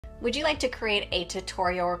Would you like to create a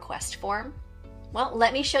tutorial request form? Well,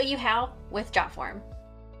 let me show you how with Jotform.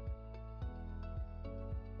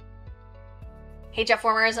 Hey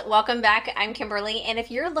Jotformers, welcome back. I'm Kimberly, and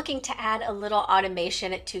if you're looking to add a little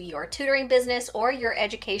automation to your tutoring business or your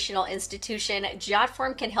educational institution,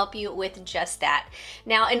 Jotform can help you with just that.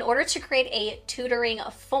 Now, in order to create a tutoring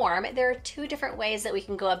form, there are two different ways that we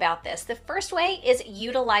can go about this. The first way is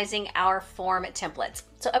utilizing our form templates.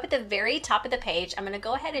 So up at the very top of the page, I'm going to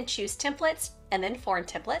go ahead and choose templates and then form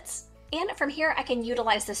templates. And from here, I can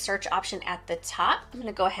utilize the search option at the top. I'm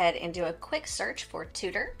going to go ahead and do a quick search for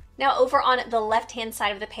tutor. Now over on the left-hand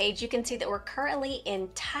side of the page, you can see that we're currently in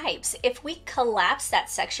types. If we collapse that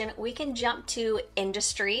section, we can jump to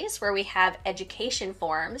industries where we have education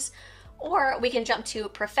forms, or we can jump to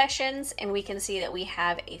professions and we can see that we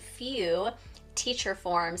have a few teacher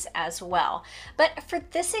forms as well. But for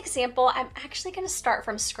this example, I'm actually going to start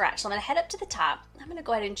from scratch. So I'm going to head up to the top. I'm going to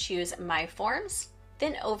go ahead and choose my forms.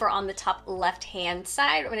 Then over on the top left-hand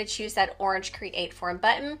side, we're going to choose that orange Create Form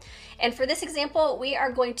button. And for this example, we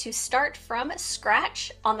are going to start from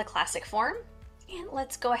scratch on the classic form. And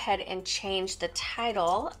let's go ahead and change the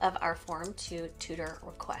title of our form to Tutor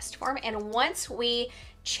Request Form. And once we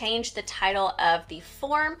change the title of the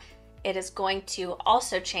form, it is going to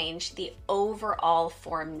also change the overall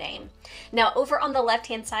form name. Now over on the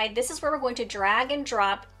left-hand side, this is where we're going to drag and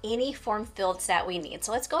drop any form fields that we need.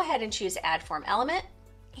 So let's go ahead and choose Add Form Element,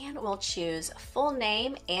 and we'll choose full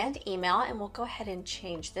name and email, and we'll go ahead and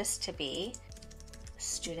change this to be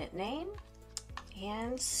student name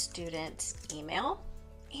and student email.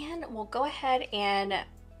 And we'll go ahead and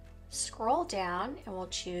scroll down and we'll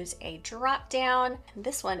choose a drop down. And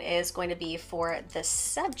this one is going to be for the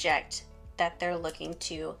subject that they're looking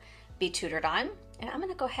to be tutored on. And I'm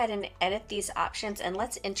going to go ahead and edit these options, and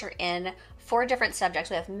let's enter in 4 different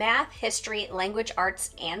subjects. We have math, history, language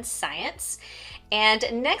arts, and science. And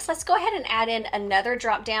next, let's go ahead and add in another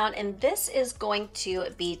drop down, and this is going to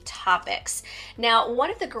be topics. Now,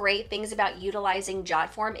 one of the great things about utilizing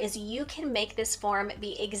Jotform is you can make this form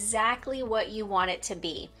be exactly what you want it to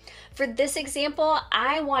be. For this example,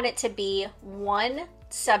 I want it to be 1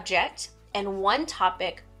 subject and 1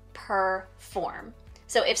 topic per form.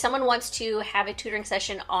 So if someone wants to have a tutoring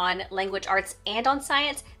session on language arts and on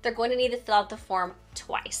science, they're going to need to fill out the form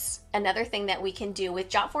twice. Another thing that we can do with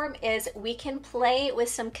Jotform is we can play with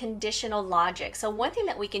some conditional logic. So one thing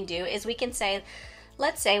that we can do is we can say,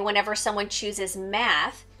 let's say whenever someone chooses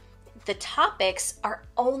math, the topics are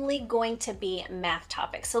only going to be math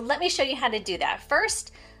topics. So let me show you how to do that.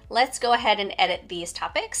 First, let's go ahead and edit these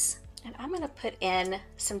topics. And I'm going to put in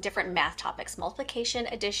some different math topics: multiplication,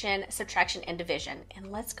 addition, subtraction, and division.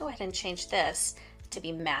 And let's go ahead and change this to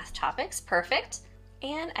be math topics. Perfect.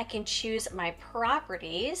 And I can choose my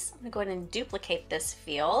properties. I'm going to go ahead and duplicate this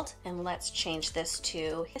field. And let's change this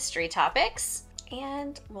to history topics.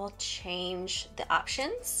 And we'll change the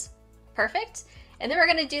options. Perfect. And then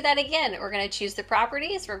we're going to do that again. We're going to choose the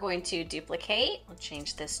properties. We're going to duplicate. We'll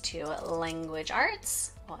change this to language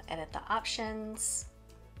arts. We'll edit the options.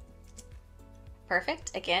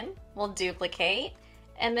 Perfect. Again, we'll duplicate.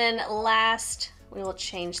 And then last, we will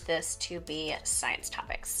change this to be science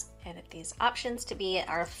topics. Edit these options to be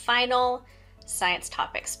our final science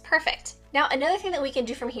topics. Perfect. Now, another thing that we can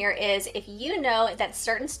do from here is if you know that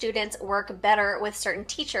certain students work better with certain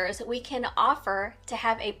teachers, we can offer to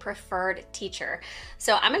have a preferred teacher.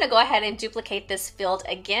 So I'm going to go ahead and duplicate this field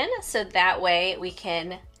again, so that way we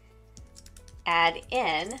can add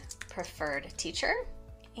in preferred teacher.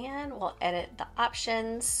 And we'll edit the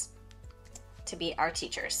options to be our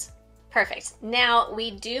teachers. Perfect. Now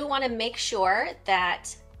we do want to make sure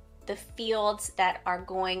that the fields that are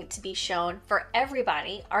going to be shown for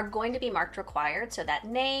everybody are going to be marked required. So that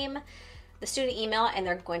name, the student email, and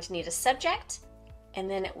they're going to need a subject. And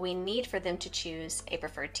then we need for them to choose a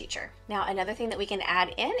preferred teacher. Now, another thing that we can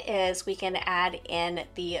add in is we can add in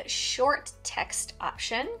the short text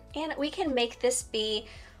option, and we can make this be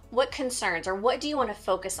what concerns or what do you want to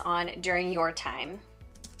focus on during your time?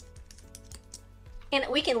 And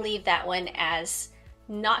we can leave that one as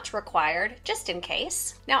not required, just in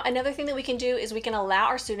case. Now, another thing that we can do is we can allow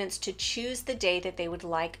our students to choose the day that they would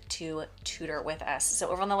like to tutor with us. So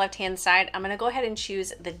over on the left-hand side, I'm going to go ahead and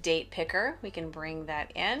choose the date picker. We can bring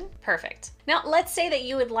that in. Perfect. Now, let's say that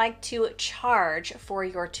you would like to charge for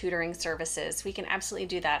your tutoring services. We can absolutely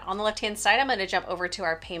do that. On the left-hand side, I'm going to jump over to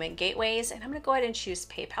our payment gateways, and I'm going to go ahead and choose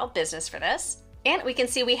PayPal Business for this. And we can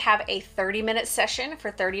see we have a 30-minute session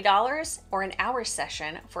for $30 or an hour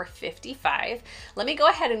session for $55. Let me go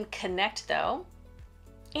ahead and connect though.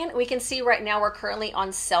 And we can see right now we're currently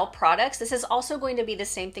on sell products. This is also going to be the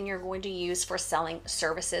same thing you're going to use for selling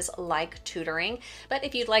services like tutoring. But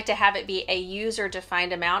if you'd like to have it be a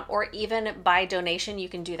user-defined amount or even by donation, you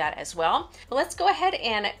can do that as well. But let's go ahead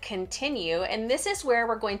and continue. And this is where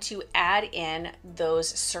we're going to add in those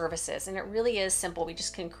services. And it really is simple. We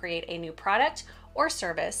just can create a new product or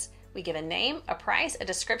service. We give a name, a price, a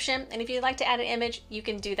description, and if you'd like to add an image, you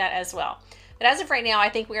can do that as well. But as of right now, I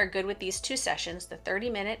think we are good with these two sessions, the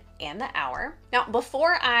 30-minute and the hour. Now,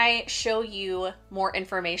 before I show you more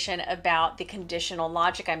information about the conditional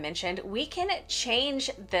logic I mentioned, we can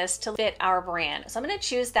change this to fit our brand. So I'm going to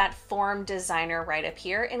choose that form designer right up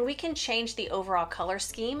here, and we can change the overall color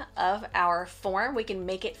scheme of our form. We can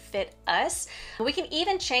make it fit us. We can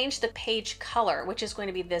even change the page color, which is going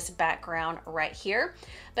to be this background right here.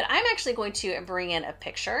 But I'm actually going to bring in a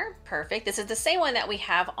picture. Perfect. This is the same one that we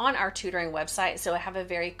have on our tutoring website, so I have a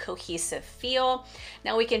very cohesive feel.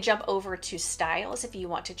 Now we can jump over to styles if you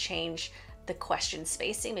want to change the question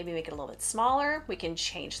spacing, maybe make it a little bit smaller. We can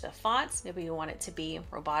change the fonts. Maybe you want it to be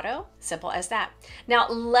Roboto. Simple as that. Now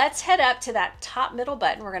let's head up to that top middle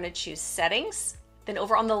button. We're going to choose settings. Then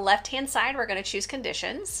over on the left-hand side, we're going to choose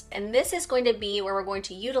conditions. And this is going to be where we're going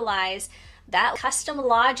to utilize that custom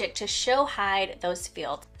logic to show hide those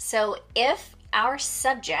fields. So if our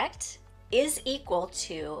subject is equal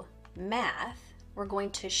to math, we're going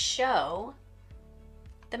to show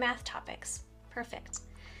the math topics. Perfect.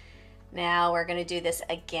 Now we're going to do this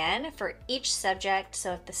again for each subject.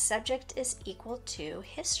 So if the subject is equal to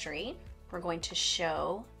history, we're going to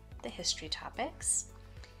show the history topics.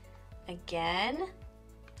 Again,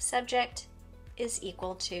 subject is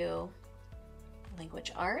equal to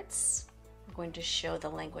language arts. We're going to show the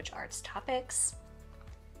language arts topics.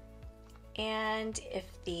 And if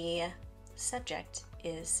the subject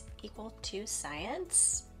is equal to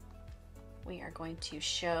science, we are going to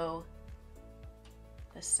show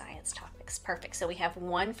the science topics. Perfect. So we have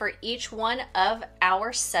one for each one of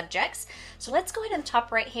our subjects. So let's go ahead in the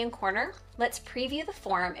top right hand corner. Let's preview the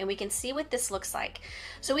form and we can see what this looks like.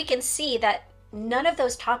 So we can see that none of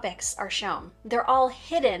those topics are shown. They're all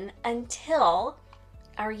hidden until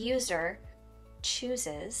our user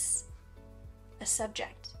chooses a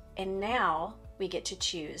subject. And now we get to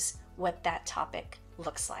choose what that topic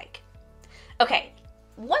looks like. Okay,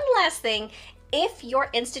 one last thing. If your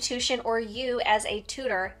institution or you as a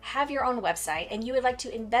tutor have your own website and you would like to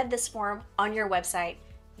embed this form on your website,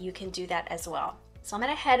 you can do that as well. So I'm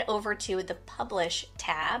going to head over to the Publish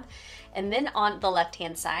tab, and then on the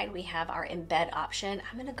left-hand side, we have our embed option.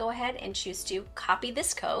 I'm going to go ahead and choose to copy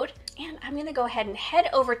this code, and I'm going to go ahead and head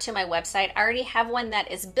over to my website. I already have one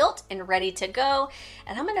that is built and ready to go,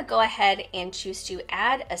 and I'm going to go ahead and choose to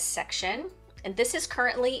add a section, and this is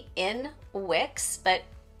currently in Wix, but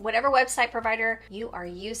whatever website provider you are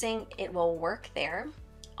using, it will work there.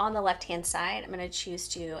 On the left-hand side, I'm going to choose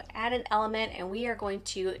to add an element, and we are going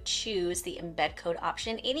to choose the embed code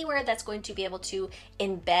option. Anywhere that's going to be able to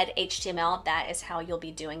embed HTML, that is how you'll be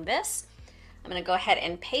doing this. I'm going to go ahead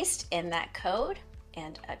and paste in that code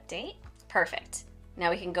and update. Perfect. Now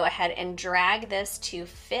we can go ahead and drag this to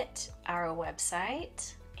fit our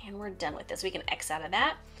website, and we're done with this. We can X out of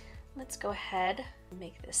that. Let's go ahead and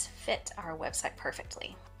make this fit our website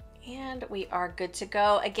perfectly. And we are good to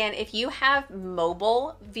go. Again, if you have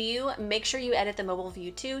mobile view, make sure you edit the mobile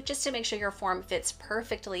view too, just to make sure your form fits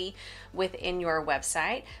perfectly within your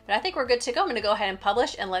website. But I think we're good to go. I'm gonna go ahead and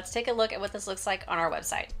publish, and let's take a look at what this looks like on our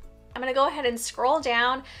website. I'm gonna go ahead and scroll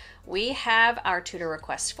down. We have our tutor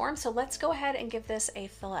request form, so let's go ahead and give this a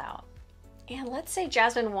fill out. And let's say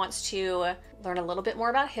Jasmine wants to learn a little bit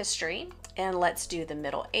more about history, and let's do the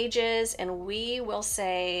Middle Ages, and we will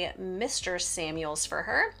say Mr. Samuels for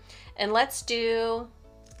her. And let's do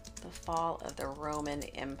the fall of the Roman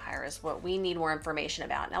Empire is what we need more information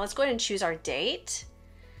about. Now let's go ahead and choose our date.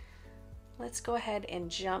 Let's go ahead and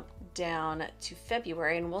jump down to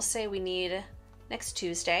February, and we'll say we need next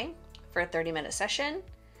Tuesday for a 30-minute session.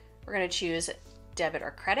 We're going to choose debit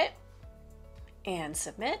or credit and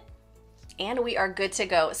submit. And we are good to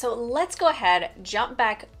go. So let's go ahead, jump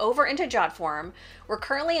back over into Jotform. We're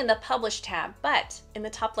currently in the Publish tab, but in the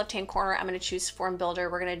top left-hand corner, I'm going to choose Form Builder.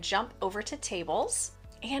 We're going to jump over to Tables,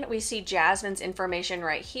 and we see Jasmine's information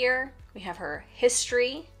right here. We have her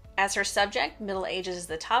history as her subject, Middle Ages is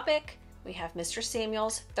the topic. We have Mr.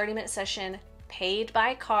 Samuel's 30-minute session, paid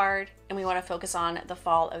by card, and we want to focus on the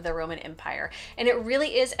fall of the Roman Empire. And it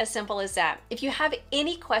really is as simple as that. If you have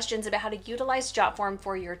any questions about how to utilize Jotform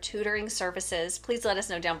for your tutoring services, please let us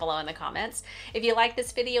know down below in the comments. If you like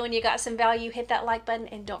this video and you got some value, hit that like button,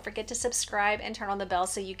 and don't forget to subscribe and turn on the bell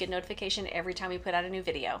so you get notification every time we put out a new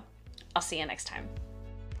video. I'll see you next time.